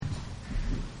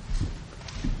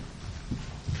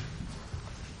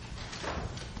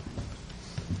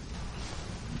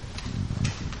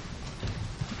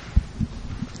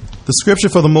The scripture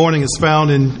for the morning is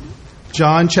found in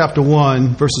John chapter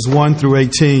 1, verses 1 through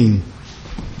 18.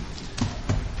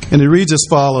 And it reads as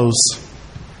follows.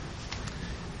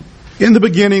 In the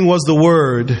beginning was the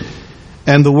Word,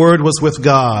 and the Word was with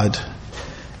God,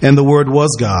 and the Word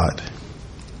was God.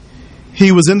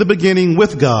 He was in the beginning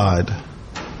with God.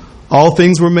 All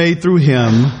things were made through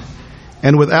Him,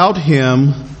 and without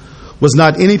Him was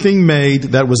not anything made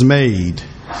that was made.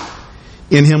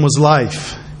 In Him was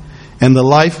life, and the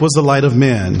life was the light of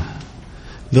men.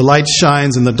 The light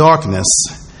shines in the darkness,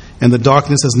 and the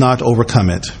darkness has not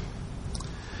overcome it.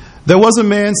 There was a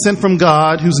man sent from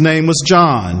God whose name was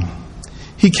John.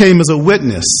 He came as a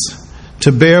witness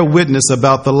to bear witness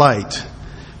about the light,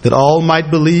 that all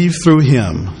might believe through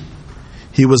him.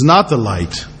 He was not the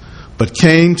light, but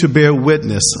came to bear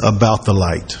witness about the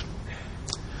light.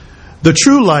 The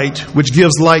true light, which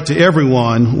gives light to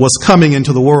everyone, was coming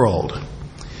into the world.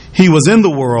 He was in the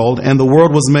world, and the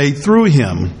world was made through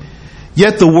him.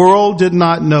 Yet the world did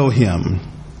not know him.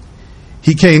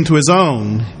 He came to his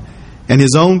own, and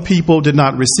his own people did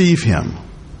not receive him.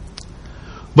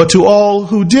 But to all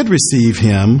who did receive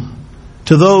him,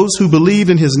 to those who believed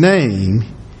in his name,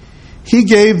 he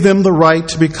gave them the right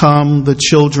to become the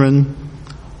children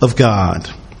of God.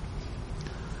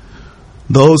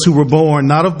 Those who were born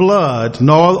not of blood,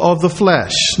 nor of the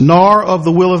flesh, nor of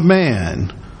the will of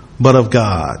man, but of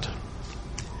God.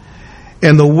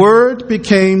 And the Word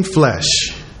became flesh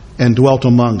and dwelt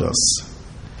among us.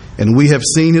 And we have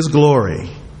seen his glory,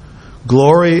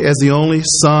 glory as the only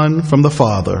Son from the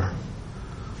Father,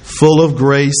 full of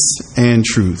grace and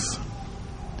truth.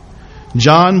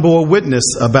 John bore witness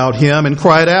about him and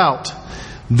cried out,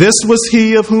 "This was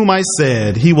he of whom I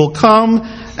said, he will come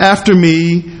after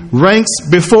me, ranks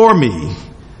before me,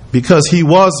 because he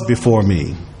was before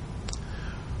me."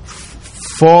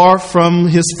 For from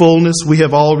his fullness we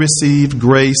have all received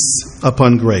grace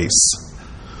upon grace.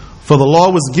 For the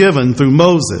law was given through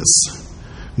Moses.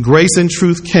 Grace and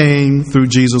truth came through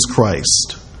Jesus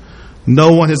Christ.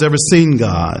 No one has ever seen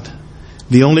God.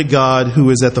 The only God who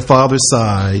is at the Father's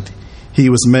side,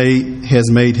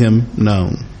 has made him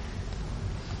known.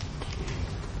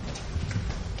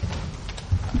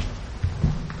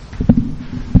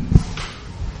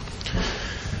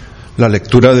 La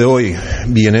lectura de hoy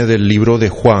viene del libro de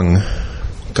Juan,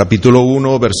 capítulo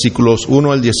 1, versículos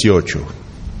 1 al 18.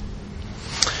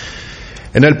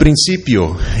 En el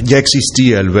principio ya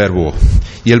existía el Verbo,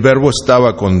 y el Verbo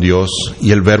estaba con Dios, y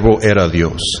el Verbo era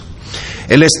Dios.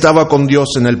 Él estaba con Dios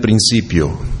en el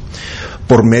principio.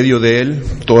 Por medio de Él,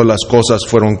 todas las cosas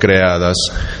fueron creadas.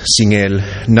 Sin Él,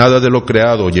 nada de lo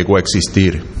creado llegó a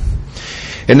existir.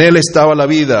 En Él estaba la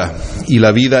vida, y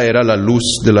la vida era la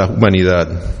luz de la humanidad.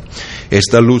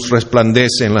 Esta luz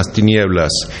resplandece en las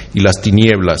tinieblas, y las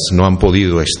tinieblas no han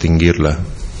podido extinguirla.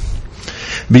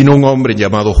 Vino un hombre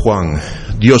llamado Juan.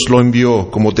 Dios lo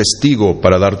envió como testigo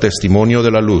para dar testimonio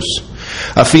de la luz,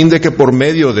 a fin de que por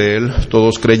medio de él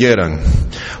todos creyeran.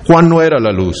 Juan no era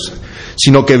la luz,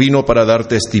 sino que vino para dar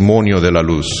testimonio de la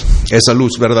luz. Esa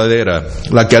luz verdadera,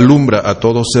 la que alumbra a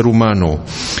todo ser humano,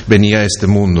 venía a este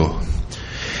mundo.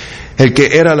 El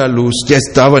que era la luz ya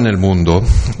estaba en el mundo,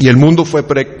 y el mundo fue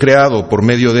creado por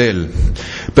medio de él,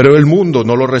 pero el mundo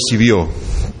no lo recibió.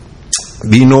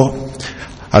 Vino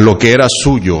a lo que era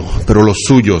suyo, pero los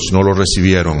suyos no lo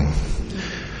recibieron.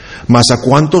 Mas a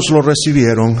cuantos lo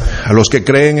recibieron, a los que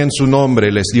creen en su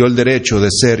nombre, les dio el derecho de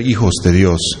ser hijos de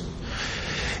Dios.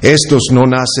 Estos no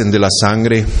nacen de la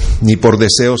sangre, ni por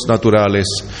deseos naturales,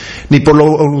 ni por la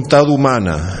voluntad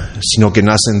humana, sino que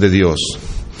nacen de Dios.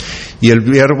 Y el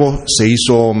Verbo se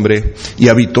hizo hombre y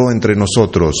habitó entre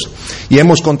nosotros. Y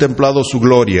hemos contemplado su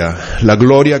gloria, la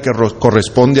gloria que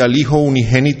corresponde al Hijo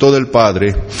unigénito del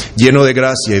Padre, lleno de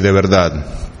gracia y de verdad.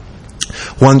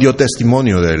 Juan dio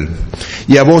testimonio de él,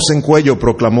 y a voz en cuello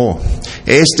proclamó: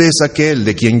 "Este es aquel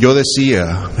de quien yo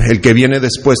decía, el que viene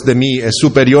después de mí es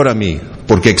superior a mí,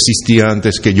 porque existía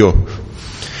antes que yo".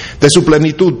 De su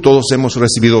plenitud todos hemos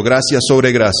recibido gracia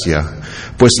sobre gracia,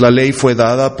 pues la ley fue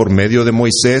dada por medio de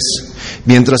Moisés,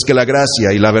 mientras que la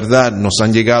gracia y la verdad nos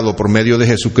han llegado por medio de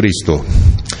Jesucristo.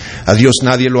 A Dios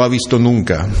nadie lo ha visto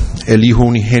nunca. El Hijo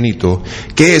unigénito,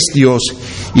 que es Dios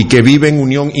y que vive en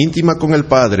unión íntima con el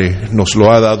Padre, nos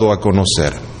lo ha dado a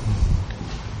conocer.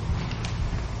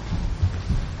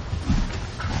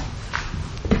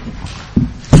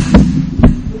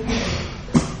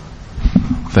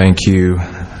 Thank you,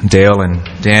 Dale and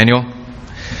Daniel.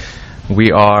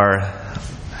 We are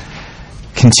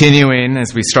continuing,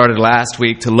 as we started last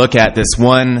week, to look at this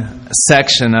one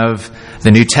section of the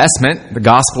New Testament, the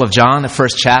Gospel of John, the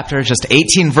first chapter, just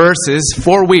 18 verses,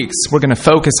 4 weeks. We're going to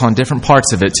focus on different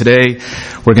parts of it. Today,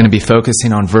 we're going to be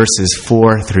focusing on verses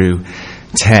 4 through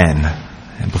 10.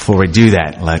 And before we do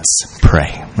that, let's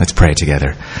pray. Let's pray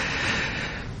together.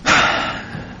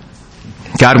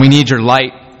 God, we need your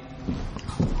light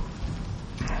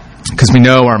because we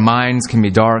know our minds can be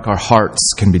dark, our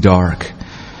hearts can be dark.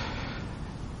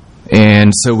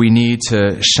 And so we need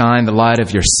to shine the light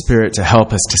of your Spirit to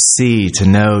help us to see, to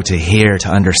know, to hear, to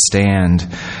understand,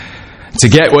 to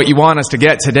get what you want us to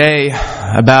get today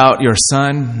about your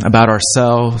Son, about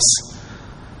ourselves.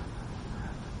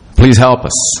 Please help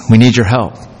us. We need your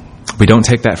help. We don't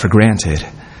take that for granted.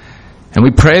 And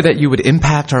we pray that you would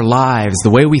impact our lives, the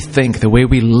way we think, the way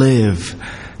we live,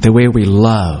 the way we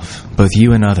love, both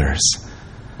you and others.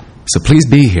 So please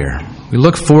be here. We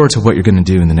look forward to what you're going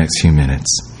to do in the next few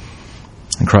minutes.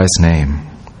 In Christ's name,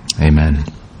 amen.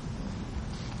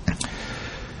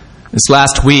 This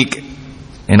last week,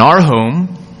 in our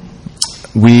home,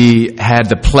 we had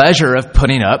the pleasure of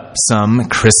putting up some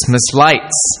Christmas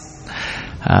lights.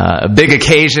 A big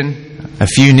occasion. A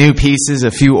few new pieces,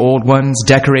 a few old ones,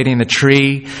 decorating the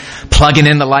tree, plugging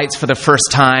in the lights for the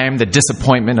first time, the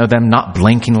disappointment of them not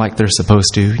blinking like they're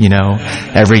supposed to,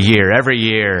 every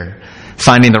year,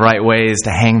 finding the right ways to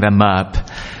hang them up.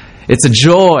 It's a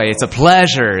joy, it's a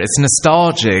pleasure, it's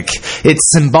nostalgic,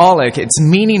 it's symbolic, it's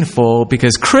meaningful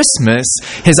because Christmas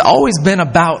has always been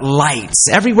about lights.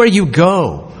 Everywhere you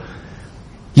go,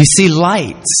 you see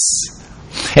lights.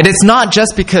 And it's not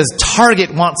just because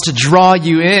Target wants to draw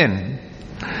you in,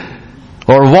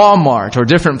 or Walmart, or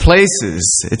different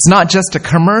places. It's not just a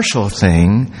commercial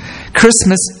thing.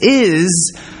 Christmas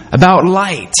is about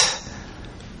light.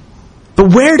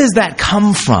 But where does that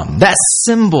come from? That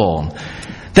symbol,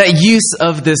 that use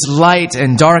of this light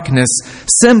and darkness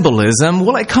symbolism,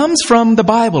 well, it comes from the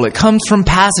Bible. It comes from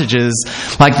passages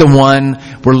like the one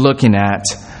we're looking at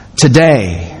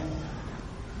today.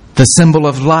 The symbol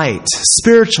of light,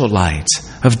 spiritual light,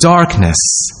 of darkness.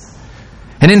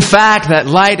 And in fact, that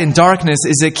light and darkness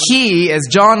is a key, as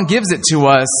John gives it to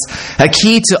us, a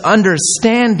key to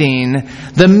understanding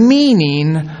the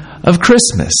meaning of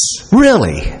Christmas.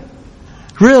 Really,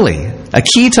 a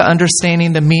key to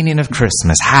understanding the meaning of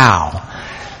Christmas. How?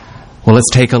 Well,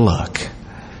 let's take a look.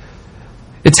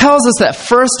 It tells us that,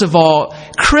 first of all,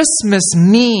 Christmas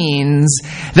means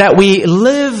that we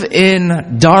live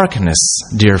in darkness,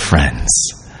 dear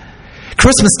friends.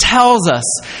 Christmas tells us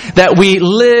that we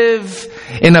live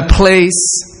in a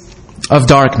place of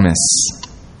darkness.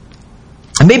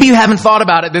 And maybe you haven't thought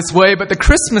about it this way, but the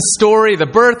Christmas story, the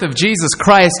birth of Jesus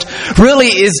Christ, really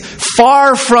is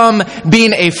far from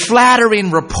being a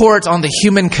flattering report on the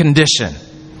human condition.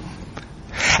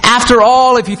 After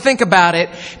all, if you think about it,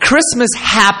 Christmas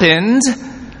happened,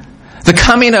 the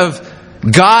coming of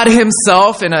God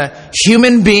Himself in a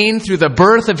human being through the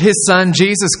birth of His Son,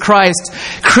 Jesus Christ.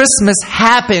 Christmas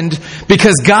happened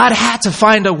because God had to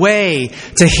find a way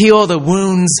to heal the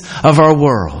wounds of our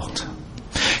world.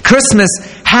 Christmas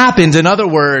happened, in other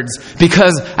words,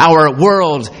 because our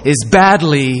world is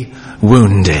badly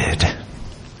wounded.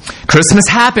 Christmas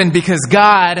happened because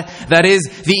God, that is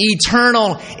the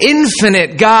eternal,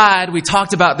 infinite God, we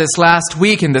talked about this last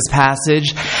week in this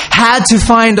passage, had to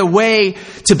find a way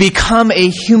to become a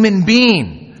human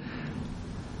being,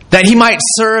 that He might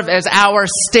serve as our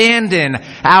stand-in,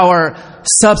 our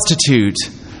substitute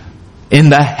in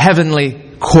the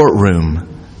heavenly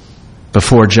courtroom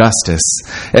before justice.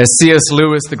 As C.S.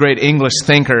 Lewis, the great English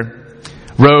thinker,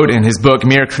 wrote in his book,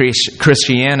 Mere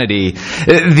Christianity,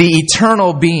 the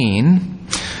eternal being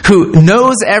who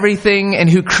knows everything and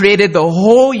who created the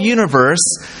whole universe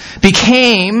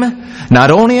became not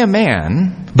only a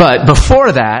man, but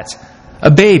before that,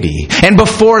 a baby. And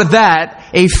before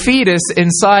that, a fetus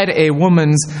inside a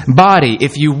woman's body.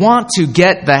 If you want to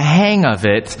get the hang of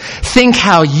it, think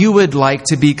how you would like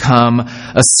to become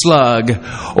a slug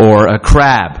or a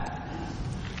crab.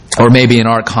 Or maybe in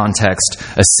our context,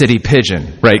 a city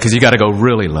pigeon, right? Because you got to go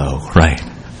really low, right?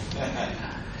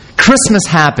 Christmas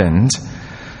happened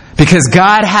because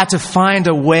God had to find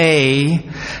a way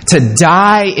to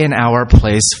die in our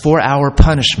place for our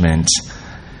punishment,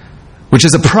 which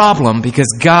is a problem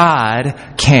because God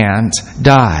can't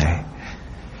die.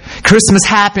 Christmas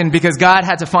happened because God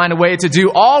had to find a way to do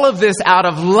all of this out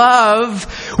of love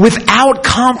without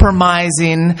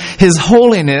compromising His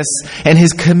holiness and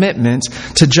His commitment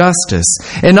to justice.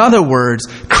 In other words,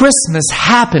 Christmas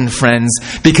happened, friends,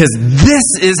 because this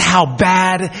is how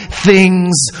bad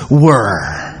things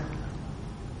were.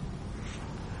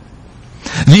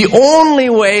 The only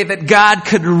way that God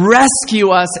could rescue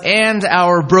us and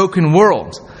our broken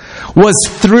world was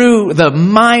through the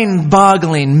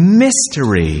mind-boggling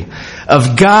mystery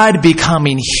of God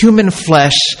becoming human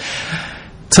flesh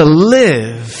to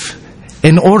live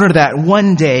in order that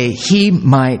one day He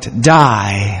might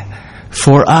die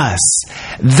for us.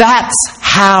 That's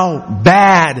how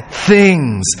bad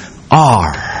things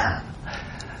are.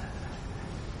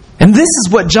 And this is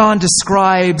what John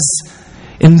describes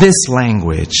in this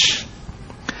language.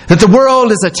 That the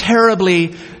world is a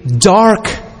terribly dark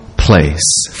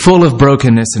place, full of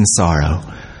brokenness and sorrow.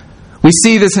 We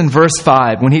see this in verse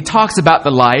 5. When he talks about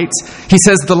the light, he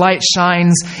says the light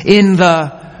shines in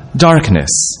the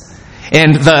darkness,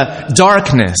 and the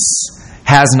darkness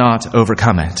has not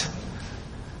overcome it.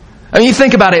 I mean, you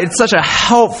think about it, it's such a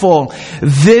helpful,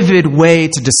 vivid way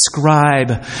to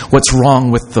describe what's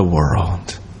wrong with the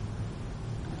world.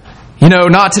 You know,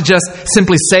 not to just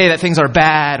simply say that things are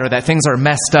bad or that things are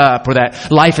messed up or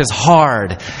that life is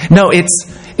hard. No,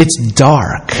 it's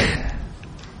dark.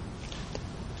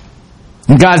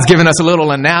 And God's given us a little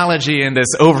analogy in this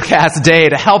overcast day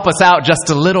to help us out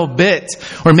just a little bit.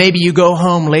 Or maybe you go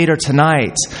home later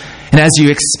tonight, and as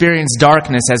you experience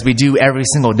darkness, as we do every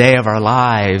single day of our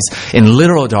lives, in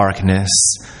literal darkness,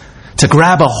 to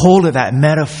grab a hold of that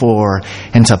metaphor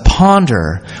and to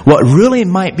ponder what really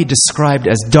might be described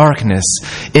as darkness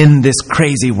in this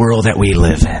crazy world that we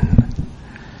live in.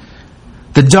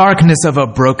 The darkness of a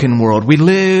broken world. We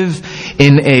live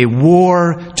in a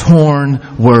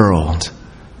war-torn world.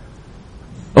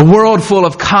 A world full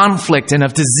of conflict and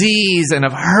of disease and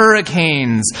of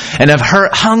hurricanes and of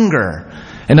hunger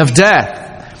and of death.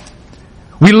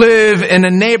 We live in a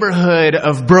neighborhood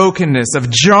of brokenness, of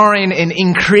jarring and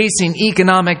increasing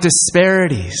economic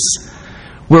disparities,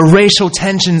 where racial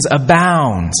tensions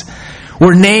abound,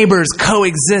 where neighbors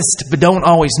coexist but don't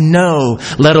always know,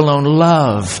 let alone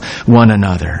love one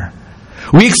another.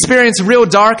 We experience real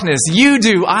darkness. You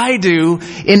do, I do,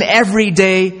 in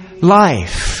everyday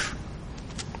life.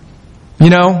 You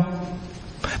know,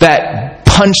 that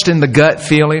punched in the gut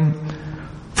feeling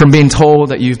from being told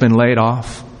that you've been laid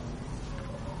off.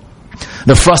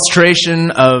 The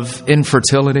frustration of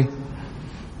infertility.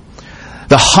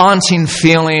 The haunting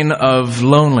feeling of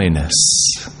loneliness.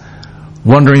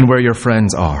 Wondering where your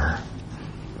friends are.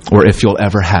 Or if you'll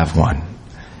ever have one.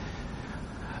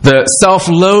 The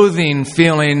self-loathing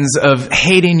feelings of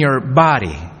hating your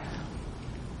body.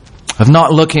 Of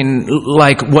not looking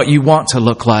like what you want to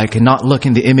look like and not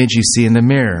looking the image you see in the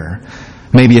mirror.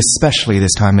 Maybe especially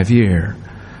this time of year.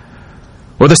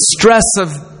 Or the stress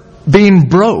of being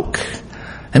broke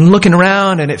and looking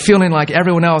around and it feeling like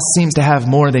everyone else seems to have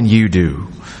more than you do.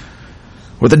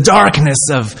 Or the darkness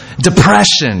of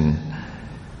depression,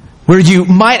 where you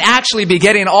might actually be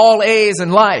getting all A's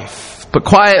in life, but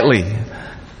quietly,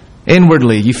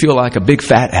 inwardly, you feel like a big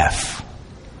fat F.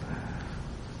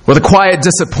 Or the quiet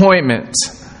disappointment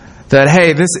that,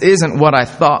 hey, this isn't what I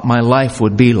thought my life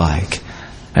would be like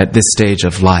at this stage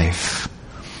of life.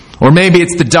 Or maybe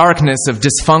it's the darkness of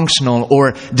dysfunctional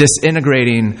or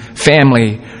disintegrating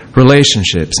family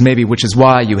relationships. Maybe which is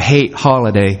why you hate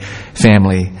holiday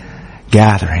family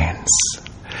gatherings.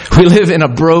 We live in a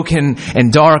broken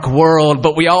and dark world,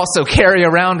 but we also carry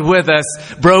around with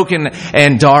us broken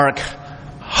and dark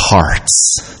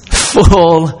hearts,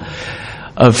 full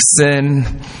of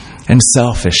sin and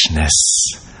selfishness.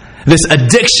 This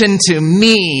addiction to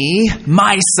me,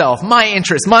 myself, my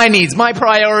interests, my needs, my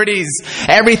priorities,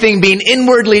 everything being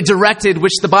inwardly directed,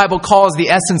 which the Bible calls the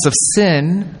essence of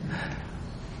sin,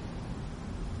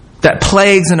 that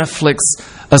plagues and afflicts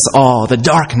us all, the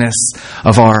darkness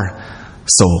of our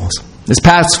souls. This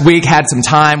past week had some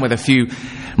time with a few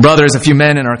brothers, a few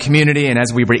men in our community, and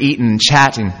as we were eating and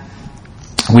chatting,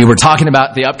 we were talking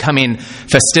about the upcoming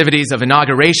festivities of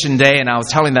Inauguration Day, and I was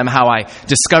telling them how I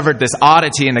discovered this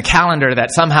oddity in the calendar that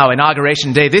somehow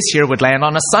Inauguration Day this year would land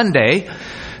on a Sunday,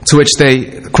 to which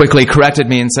they quickly corrected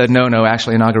me and said, no,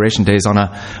 actually Inauguration Day is on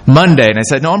a Monday. And I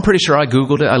said, no, I'm pretty sure I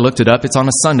Googled it, I looked it up, it's on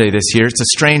a Sunday this year. It's a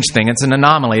strange thing, it's an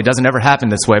anomaly, it doesn't ever happen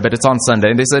this way, but it's on Sunday.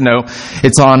 And they said, no,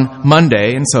 it's on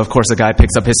Monday. And so of course the guy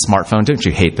picks up his smartphone. Don't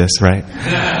you hate this, right?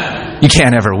 You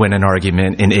can't ever win an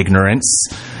argument in ignorance.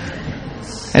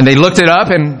 And they looked it up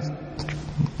and,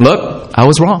 look, I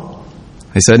was wrong.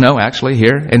 They said, no, actually,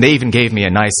 here. And they even gave me a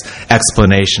nice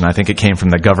explanation. I think it came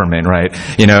from the government, right?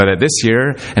 You know, that this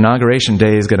year, Inauguration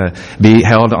Day is going to be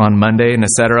held on Monday, and et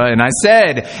cetera. And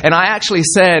I actually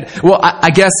said, well,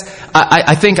 I guess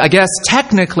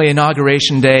technically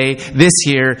Inauguration Day this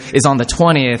year is on the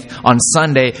 20th, on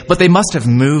Sunday, but they must have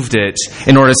moved it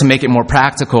in order to make it more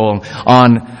practical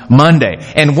on Monday.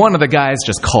 And one of the guys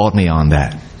just called me on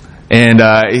that. And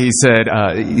he said,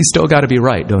 you still got to be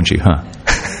right, don't you, huh?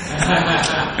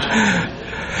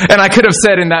 And I could have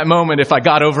said in that moment, if I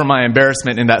got over my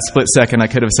embarrassment in that split second, I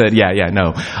could have said,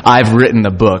 no, I've written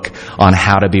a book on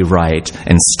how to be right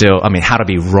and how to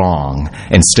be wrong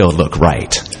and still look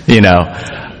right.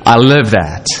 I live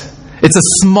that. It's a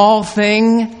small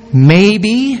thing,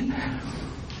 maybe,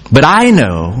 but I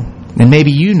know, and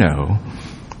maybe you know,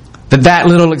 that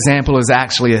little example is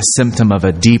actually a symptom of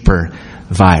a deeper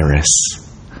virus.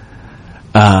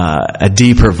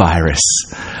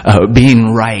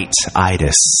 Being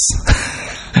right-itis.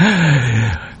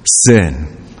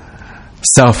 Sin.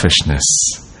 Selfishness.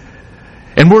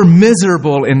 And we're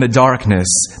miserable in the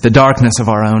darkness of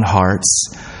our own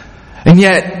hearts. And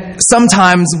yet,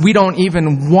 sometimes we don't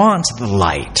even want the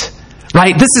light.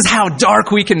 Right? This is how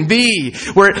dark we can be.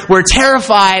 We're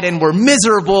terrified and we're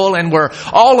miserable and we're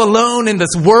all alone in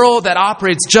this world that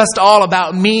operates just all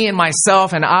about me and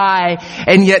myself and I.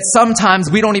 And yet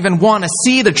sometimes we don't even want to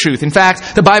see the truth. In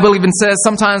fact, the Bible even says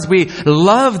sometimes we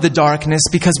love the darkness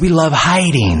because we love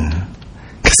hiding.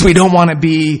 Because we don't want to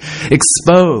be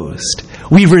exposed.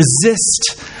 We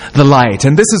resist the light.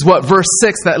 And this is what verse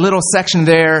 6, that little section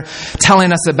there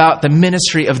telling us about the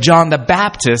ministry of John the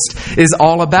Baptist, is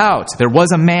all about. There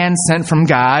was a man sent from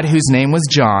God whose name was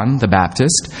John the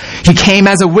Baptist. He came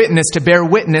as a witness to bear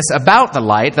witness about the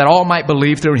light, that all might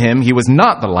believe through him. He was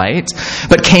not the light,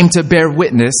 but came to bear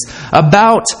witness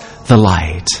about the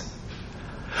light.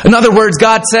 In other words,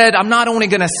 God said, I'm not only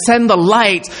going to send the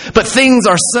light, but things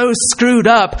are so screwed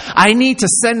up, I need to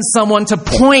send someone to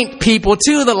point people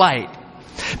to the light.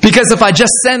 Because if I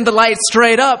just send the light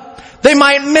straight up, they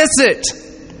might miss it.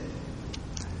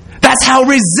 That's how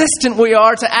resistant we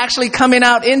are to actually coming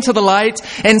out into the light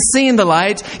and seeing the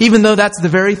light, even though that's the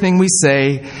very thing we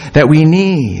say that we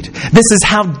need. This is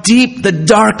how deep the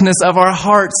darkness of our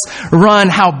hearts run,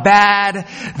 how bad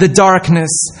the darkness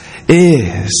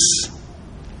is.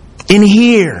 In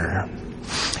here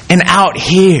and out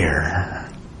here.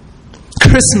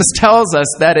 Christmas tells us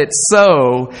that it's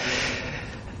so.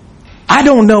 I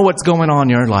don't know what's going on in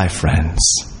your life,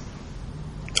 friends.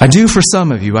 I do for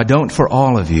some of you. I don't for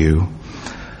all of you.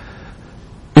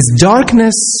 Is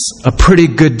darkness a pretty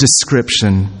good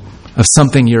description of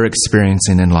something you're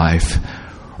experiencing in life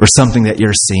or something that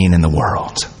you're seeing in the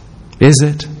world? Is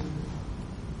it?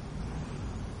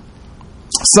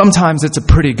 Sometimes it's a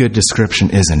pretty good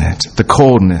description, isn't it? The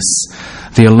coldness,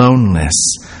 the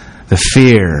aloneness, the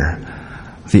fear,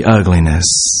 the ugliness.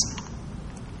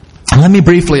 And let me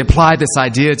briefly apply this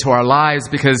idea to our lives,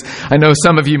 because I know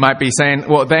some of you might be saying,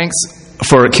 well, thanks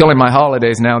for killing my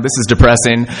holidays now. This is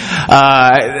depressing.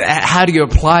 How do you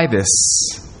apply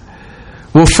this?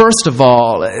 Well, first of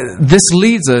all, this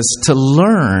leads us to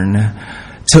learn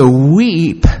to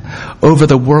weep over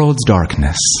the world's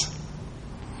darkness.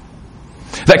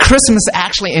 That Christmas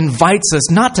actually invites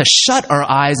us not to shut our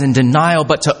eyes in denial,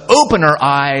 but to open our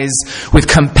eyes with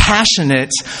compassionate,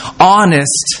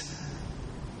 honest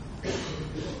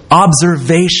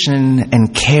observation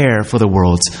and care for the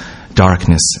world's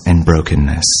darkness and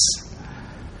brokenness.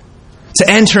 To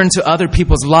enter into other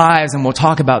people's lives, and we'll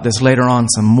talk about this later on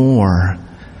some more,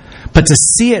 but to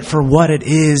see it for what it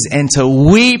is and to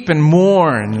weep and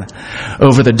mourn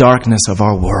over the darkness of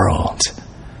our world.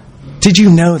 Did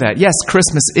you know that? Yes,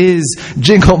 Christmas is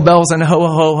jingle bells and ho,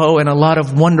 ho, ho and a lot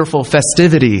of wonderful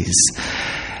festivities.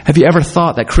 Have you ever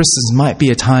thought that Christmas might be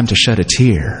a time to shed a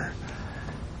tear?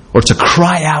 Or to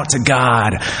cry out to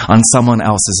God on someone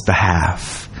else's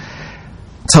behalf?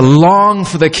 To long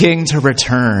for the King to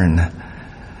return?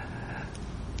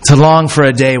 To long for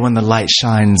a day when the light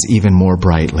shines even more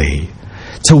brightly?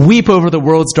 To weep over the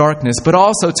world's darkness, but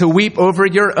also to weep over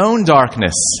your own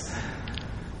darkness?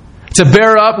 To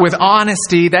bear up with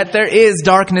honesty that there is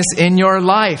darkness in your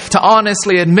life. To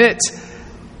honestly admit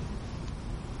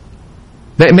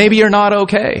that maybe you're not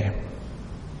okay.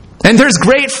 And there's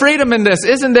great freedom in this,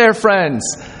 isn't there, friends?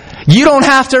 You don't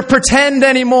have to pretend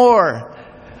anymore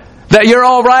that you're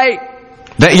all right,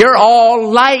 that you're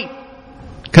all light.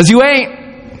 Because you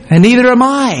ain't, and neither am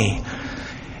I.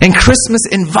 And Christmas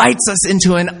invites us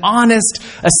into an honest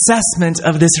assessment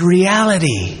of this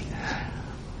reality.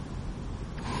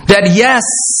 That yes,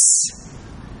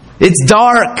 it's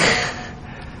dark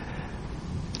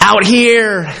out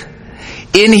here,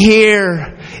 in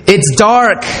here, it's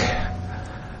dark.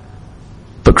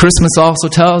 But Christmas also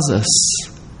tells us,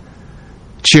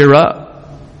 cheer up,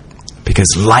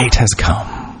 because light has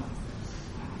come.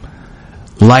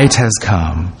 Light has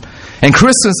come. And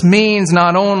Christmas means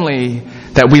not only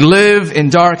that we live in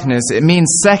darkness, it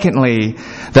means secondly,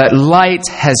 that light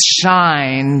has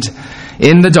shined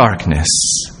in the darkness.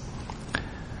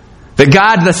 That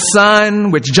God the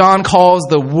Son, which John calls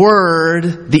the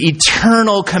Word, the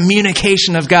eternal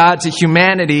communication of God to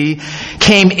humanity,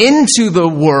 came into the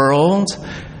world,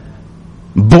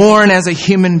 born as a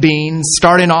human being,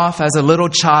 starting off as a little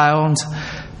child.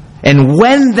 And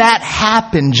when that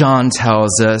happened, John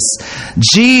tells us,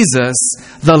 Jesus,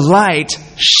 the light,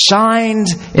 shined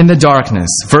in the darkness.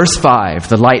 Verse 5,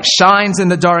 the light shines in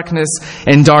the darkness,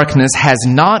 and darkness has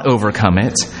not overcome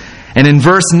it. And in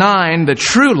verse 9, the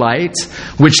true light,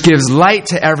 which gives light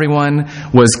to everyone,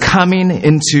 was coming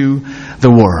into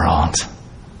the world.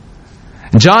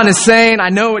 John is saying, I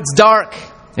know it's dark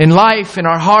in life, in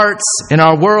our hearts, in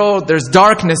our world. There's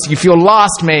darkness. You feel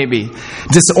lost maybe,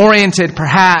 disoriented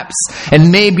perhaps, and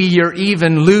maybe you're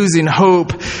even losing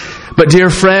hope. But dear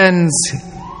friends,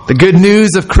 the good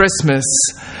news of Christmas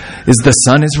is the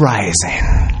sun is rising.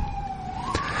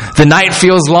 The night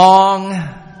feels long,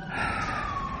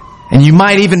 and you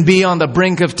might even be on the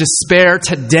brink of despair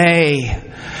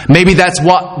today. Maybe that's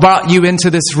what brought you into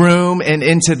this room and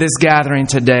into this gathering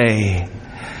today.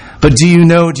 But do you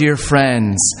know, dear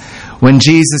friends, when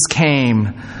Jesus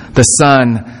came, the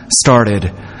sun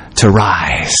started to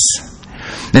rise.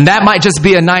 And that might just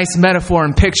be a nice metaphor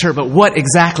and picture, but what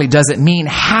exactly does it mean?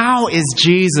 How is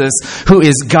Jesus, who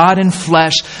is God in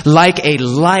flesh, like a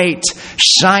light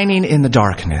shining in the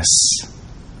darkness?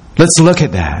 Let's look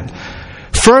at that.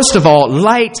 First of all,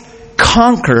 light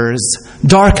conquers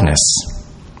darkness.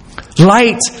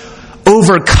 Light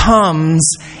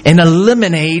overcomes and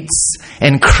eliminates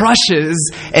and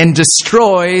crushes and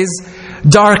destroys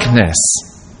darkness.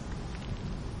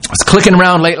 I was clicking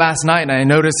around late last night and I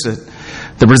noticed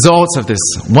the results of this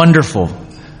wonderful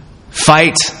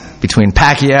fight between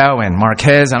Pacquiao and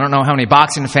Marquez. I don't know how many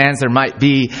boxing fans there might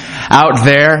be out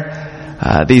there.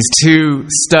 These two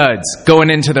studs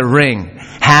going into the ring,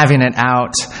 having it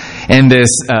out, and this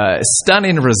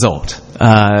stunning result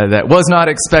that was not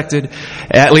expected,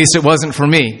 at least it wasn't for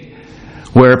me,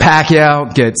 where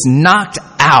Pacquiao gets knocked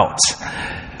out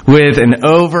with an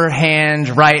overhand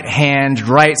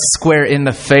right square in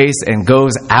the face and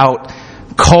goes out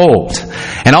cold.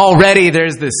 And already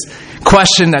there's this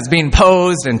question that's being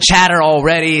posed and chatter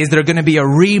already. Is there going to be a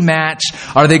rematch?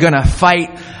 Are they going to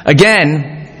fight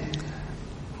again?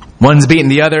 One's beating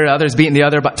the other, other's beating the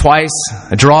other twice,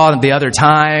 a draw the other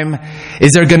time.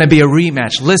 Is there going to be a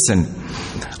rematch?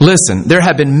 Listen, there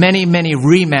have been many, many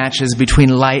rematches between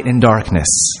light and darkness.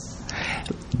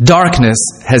 Darkness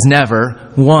has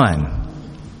never won.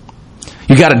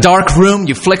 You got a dark room,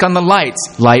 you flick on the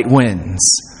lights, light wins.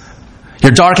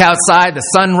 You're dark outside, the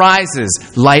sun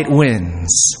rises, light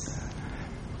wins.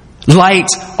 Light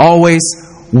always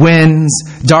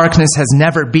wins. Darkness has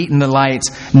never beaten the light,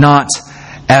 not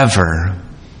ever.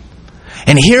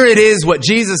 And here it is what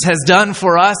Jesus has done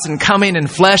for us in coming in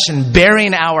flesh and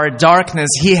bearing our darkness.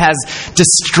 He has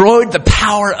destroyed the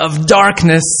power of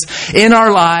darkness in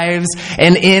our lives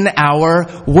and in our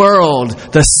world.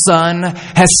 The sun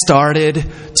has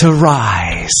started to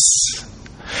rise.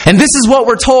 And this is what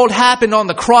we're told happened on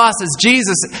the cross as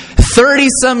Jesus,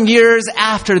 30-some years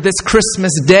after this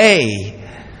Christmas day,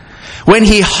 when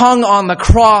he hung on the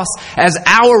cross as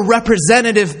our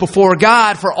representative before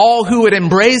God for all who would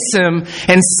embrace him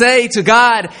and say to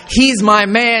God, he's my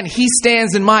man, he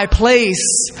stands in my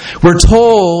place. We're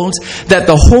told that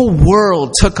the whole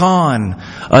world took on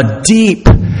a deep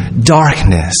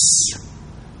darkness.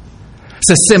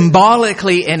 To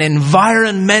symbolically and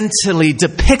environmentally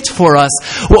depict for us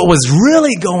what was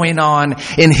really going on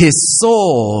in his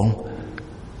soul,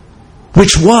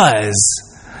 which was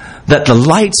that the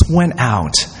lights went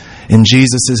out in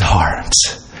Jesus' heart,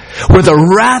 where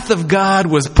the wrath of God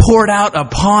was poured out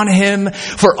upon him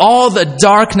for all the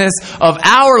darkness of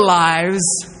our lives,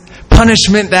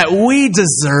 punishment that we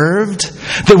deserved,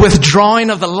 the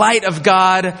withdrawing of the light of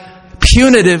God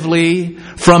punitively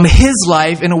from his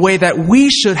life in a way that we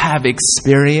should have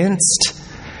experienced.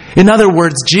 In other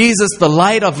words, Jesus, the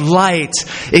light of light,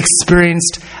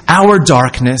 experienced our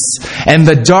darkness and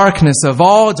the darkness of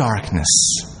all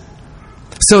darkness,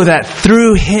 so that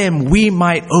through him we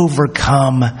might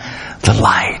overcome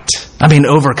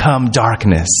overcome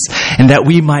darkness, and that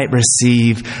we might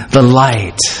receive the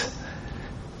light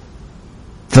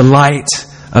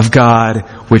of God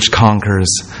which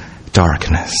conquers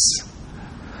darkness.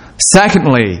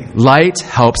 Secondly, light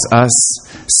helps us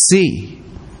see.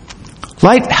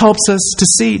 Light helps us to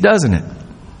see, doesn't it?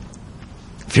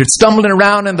 If you're stumbling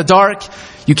around in the dark,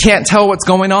 you can't tell what's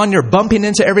going on, you're bumping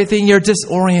into everything, you're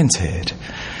disoriented.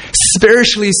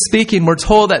 Spiritually speaking, we're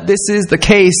told that this is the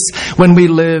case when we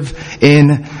live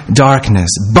in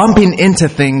darkness, bumping into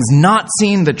things, not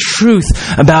seeing the truth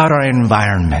about our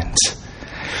environment.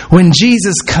 When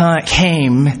Jesus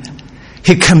came,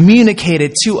 He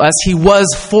communicated to us. He was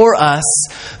for us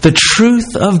the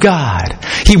truth of God.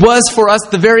 He was for us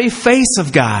the very face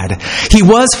of God. He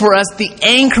was for us the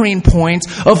anchoring point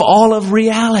of all of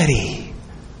reality.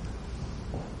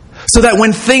 So that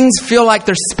when things feel like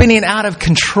they're spinning out of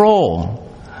control,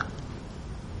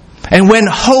 and when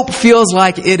hope feels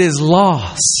like it is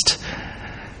lost,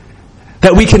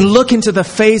 that we can look into the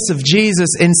face of Jesus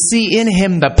and see in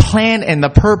Him the plan and the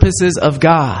purposes of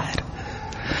God.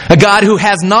 A God who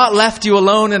has not left you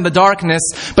alone in the darkness,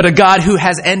 but a God who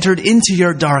has entered into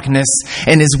your darkness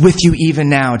and is with you even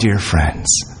now, dear friends.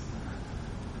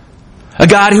 A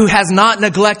God who has not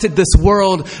neglected this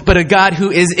world, but a God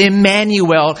who is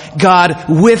Emmanuel, God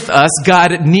with us,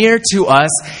 God near to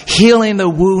us, healing the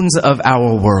wounds of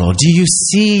our world. Do you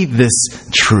see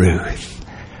this truth?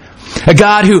 A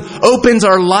God who opens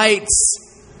our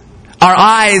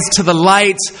eyes to the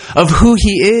light of who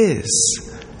He is.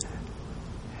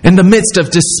 In the midst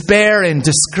of despair and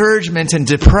discouragement and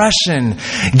depression,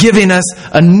 giving us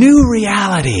a new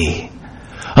reality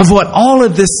of what all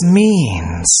of this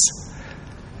means.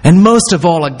 And most of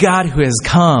all, a God who has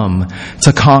come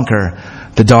to conquer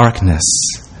the darkness.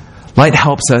 Light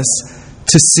helps us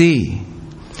to see.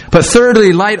 But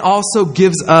thirdly, light also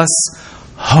gives us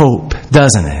hope,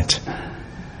 doesn't it?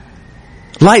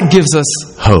 Light gives us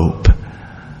hope.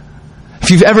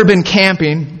 If you've ever been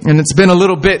camping, and it's been a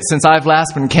little bit since I've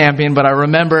last been camping, but I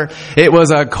remember it was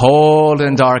a cold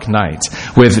and dark night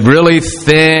with really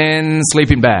thin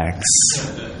sleeping bags.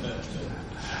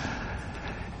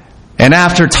 And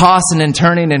after tossing and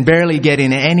turning and barely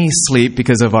getting any sleep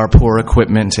because of our poor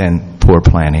equipment and poor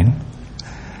planning,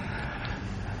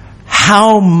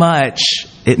 how much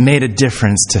it made a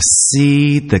difference to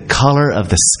see the color of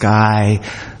the sky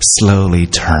slowly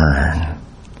turn.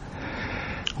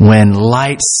 When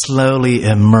light slowly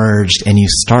emerged and you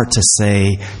start to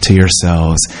say to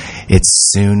yourselves,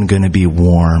 it's soon going to be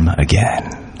warm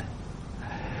again.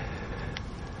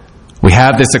 We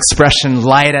have this expression,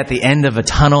 light at the end of a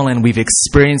tunnel, and we've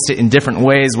experienced it in different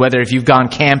ways, whether if you've gone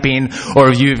camping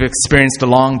or if you've experienced a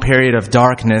long period of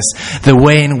darkness, the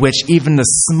way in which even the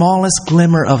smallest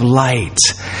glimmer of light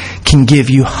can give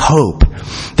you hope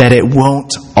that it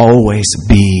won't always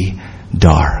be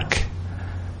dark.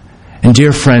 And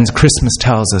dear friends, Christmas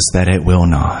tells us that it will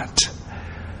not.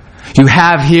 You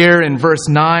have here in verse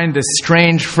 9 this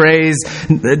strange phrase,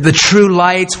 the true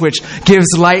light which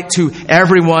gives light to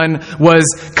everyone was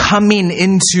coming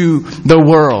into the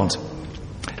world.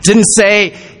 It didn't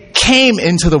say came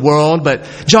into the world, but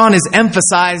John is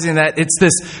emphasizing that it's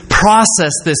this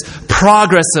process, this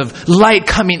progress of light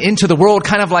coming into the world,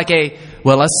 kind of like a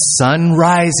sun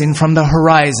rising from the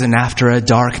horizon after a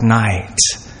dark night.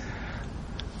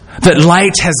 That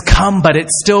light has come, but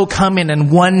it's still coming, and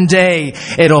one day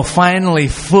it'll finally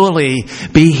fully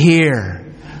be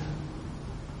here.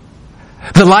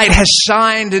 The light has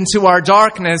shined into our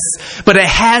darkness, but it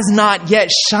has not yet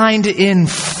shined in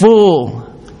full.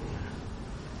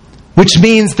 Which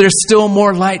means there's still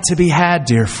more light to be had,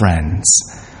 dear friends.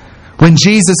 When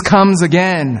Jesus comes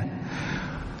again,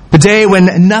 the day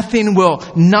when nothing will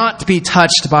not be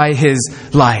touched by His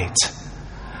light.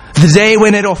 The day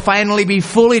when it'll finally be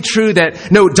fully true that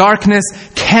no, darkness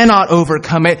cannot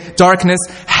overcome it. Darkness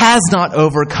has not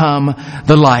overcome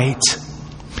the light.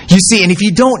 You see, and if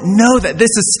you don't know that this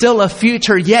is still a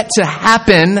future yet to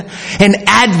happen, an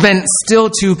Advent still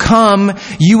to come,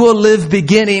 you will live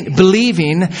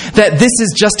believing that this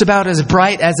is just about as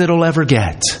bright as it'll ever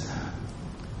get.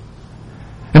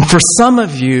 And for some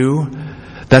of you,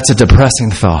 that's a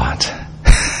depressing thought.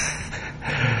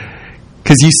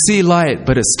 Because you see light,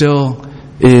 but it still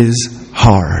is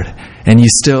hard. And you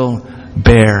still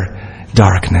bear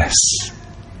darkness.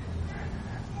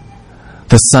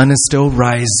 The sun is still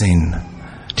rising,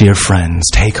 dear friends.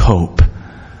 Take hope.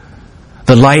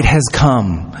 The light has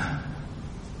come,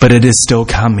 but it is still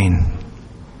coming,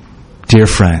 dear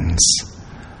friends.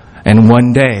 And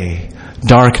one day,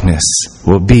 darkness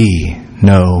will be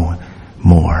no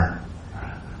more.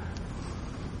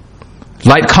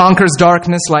 Light conquers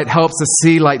darkness. Light helps us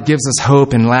see. Light gives us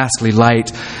hope. And lastly,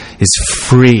 light is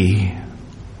free.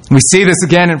 We see this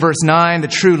again in verse 9. The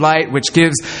true light, which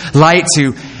gives light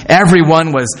to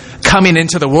everyone, was coming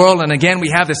into the world. And again,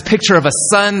 we have this picture of a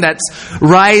sun that's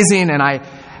rising. And I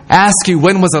ask you,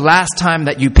 when was the last time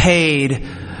that you paid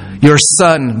your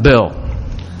sun bill?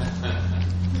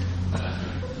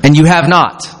 And you have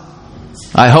not,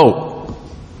 I hope.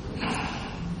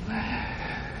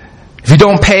 If you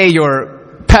don't pay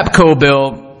your Pepco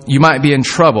bill, you might be in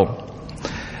trouble.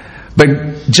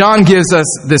 But John gives us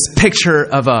this picture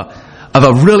of a of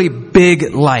a really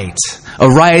big light, a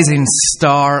rising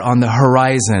star on the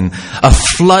horizon, a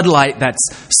floodlight that's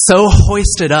so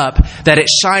hoisted up that it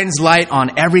shines light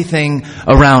on everything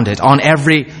around it, on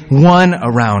everyone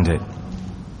around it.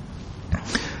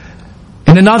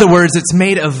 And in other words, it's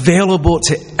made available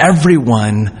to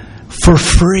everyone for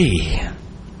free.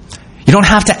 You don't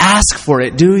have to ask for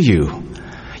it, do you?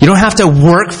 You don't have to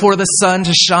work for the sun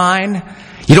to shine.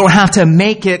 You don't have to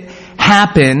make it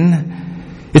happen.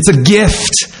 It's a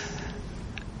gift.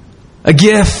 A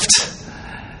gift.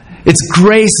 It's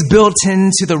grace built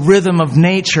into the rhythm of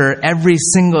nature every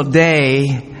single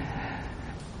day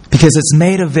because it's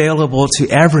made available to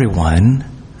everyone.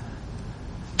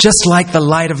 Just like the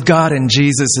light of God in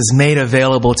Jesus is made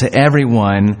available to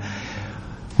everyone.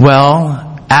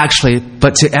 Well, actually,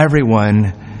 but to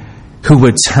everyone who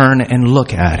would turn and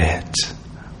look at it.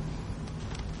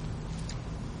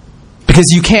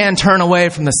 Because you can turn away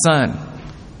from the sun.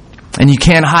 And you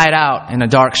can hide out in a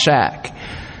dark shack.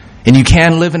 And you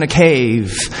can live in a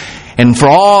cave. And for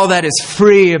all that is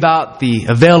free about the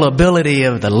availability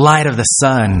of the light of the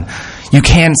sun, you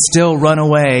can still run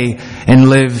away and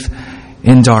live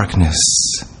in darkness.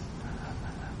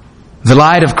 The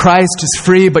light of Christ is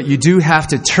free, but you do have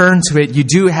to turn to it. You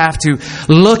do have to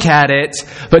look at it.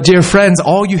 But dear friends,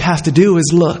 all you have to do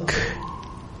is look.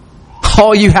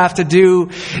 All you have to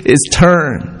do is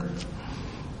turn.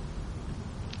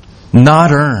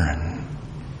 Not earn.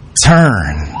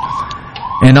 Turn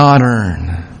and not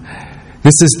earn.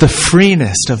 This is the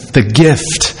freeness of the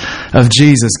gift of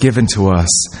Jesus given to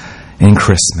us in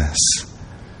Christmas.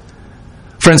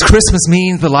 Friends, Christmas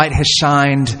means the light has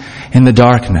shined in the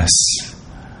darkness,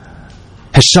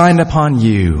 has shined upon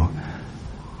you,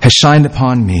 has shined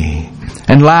upon me.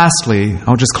 And lastly,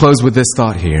 I'll just close with this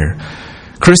thought here.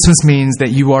 Christmas means that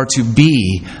you are to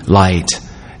be light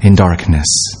in darkness.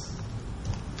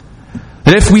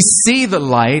 That if we see the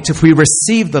light, if we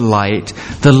receive the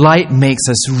light makes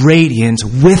us radiant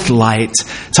with light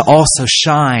to also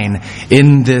shine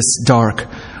in this dark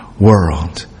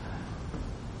world.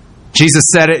 Jesus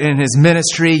said it in his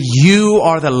ministry, you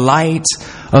are the light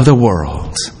of the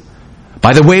world.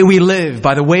 By the way we live,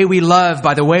 by the way we love,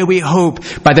 by the way we hope,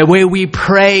 by the way we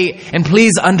pray. And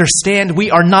please understand, we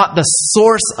are not the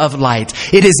source of light.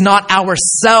 It is not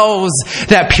ourselves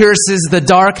that pierces the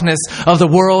darkness of the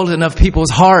world and of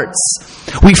people's hearts.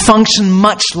 We function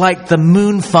much like the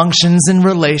moon functions in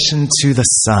relation to the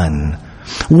sun.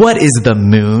 What is the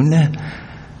moon?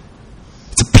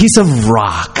 It's a piece of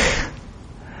rock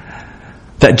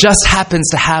that just happens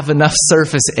to have enough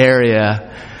surface area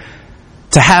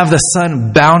to have the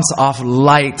sun bounce off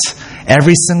light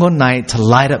every single night to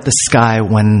light up the sky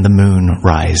when the moon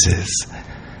rises.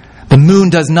 The moon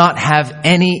does not have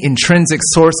any intrinsic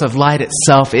source of light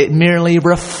itself. It merely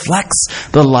reflects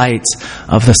the light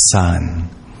of the sun.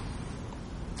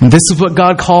 And this is what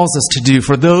God calls us to do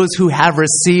for those who have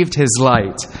received His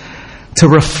light, to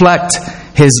reflect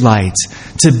His light,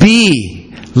 to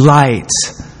be light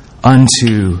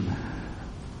unto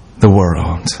the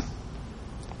world.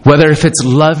 Whether if it's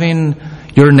loving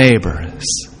your neighbors,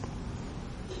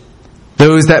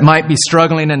 those that might be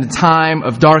struggling in a time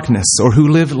of darkness or who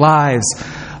live lives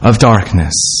of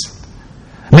darkness.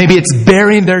 Maybe it's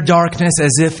bearing their darkness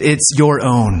as if it's your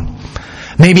own.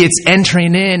 Maybe it's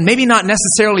entering in, maybe not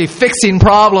necessarily fixing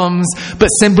problems, but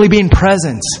simply being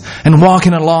present and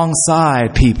walking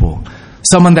alongside people.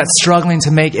 Someone that's struggling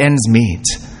to make ends meet.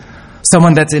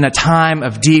 Someone that's in a time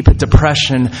of deep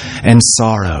depression and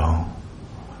sorrow.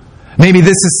 Maybe this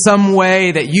is some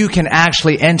way that you can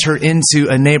actually enter into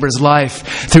a neighbor's life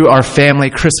through our family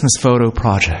Christmas photo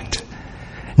project.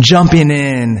 Jumping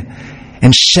in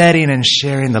and shedding and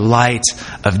sharing the light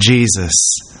of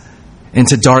Jesus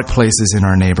into dark places in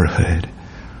our neighborhood.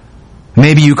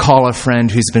 Maybe you call a friend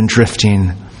who's been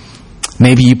drifting.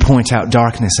 Maybe you point out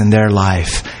darkness in their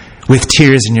life with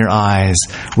tears in your eyes,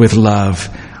 with love,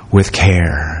 with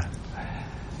care.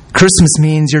 Christmas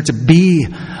means you're to be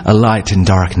a light in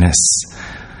darkness.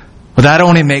 Well, that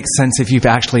only makes sense if you've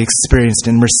actually experienced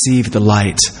and received the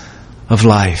light of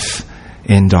life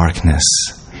in darkness.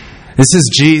 This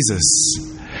is Jesus.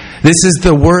 This is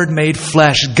the Word made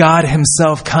flesh. God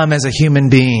Himself come as a human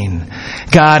being.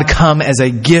 God come as a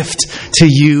gift to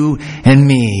you and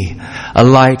me, a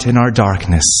light in our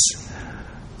darkness.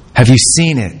 Have you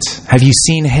seen it? Have you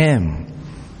seen Him?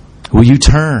 Will you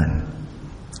turn?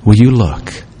 Will you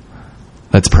look?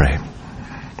 Let's pray.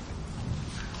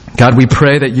 God, we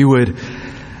pray that you would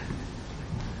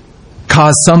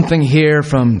cause something here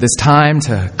from this time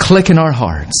to click in our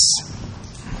hearts,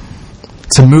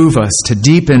 to move us, to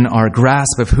deepen our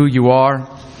grasp of who you are,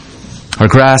 our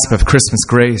grasp of Christmas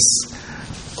grace,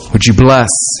 Would you bless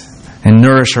and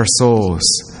nourish our souls?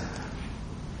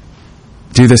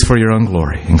 Do this for your own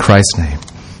glory. In Christ's name,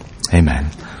 amen.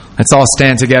 Let's all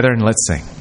stand together and let's sing.